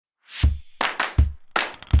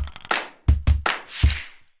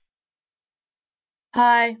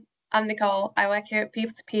Hi, I'm Nicole. I work here at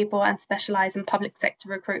People to People and specialise in public sector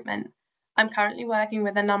recruitment. I'm currently working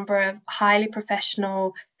with a number of highly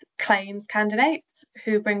professional claims candidates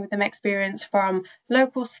who bring with them experience from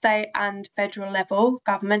local, state, and federal level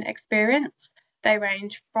government experience. They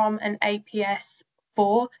range from an APS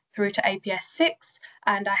 4 through to APS 6,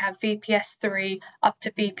 and I have VPS 3 up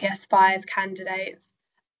to VPS 5 candidates.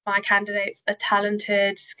 My candidates are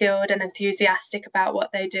talented, skilled, and enthusiastic about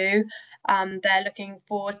what they do. They're looking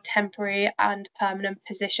for temporary and permanent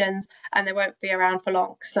positions, and they won't be around for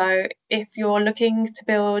long. So, if you're looking to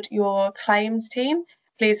build your claims team,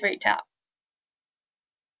 please reach out.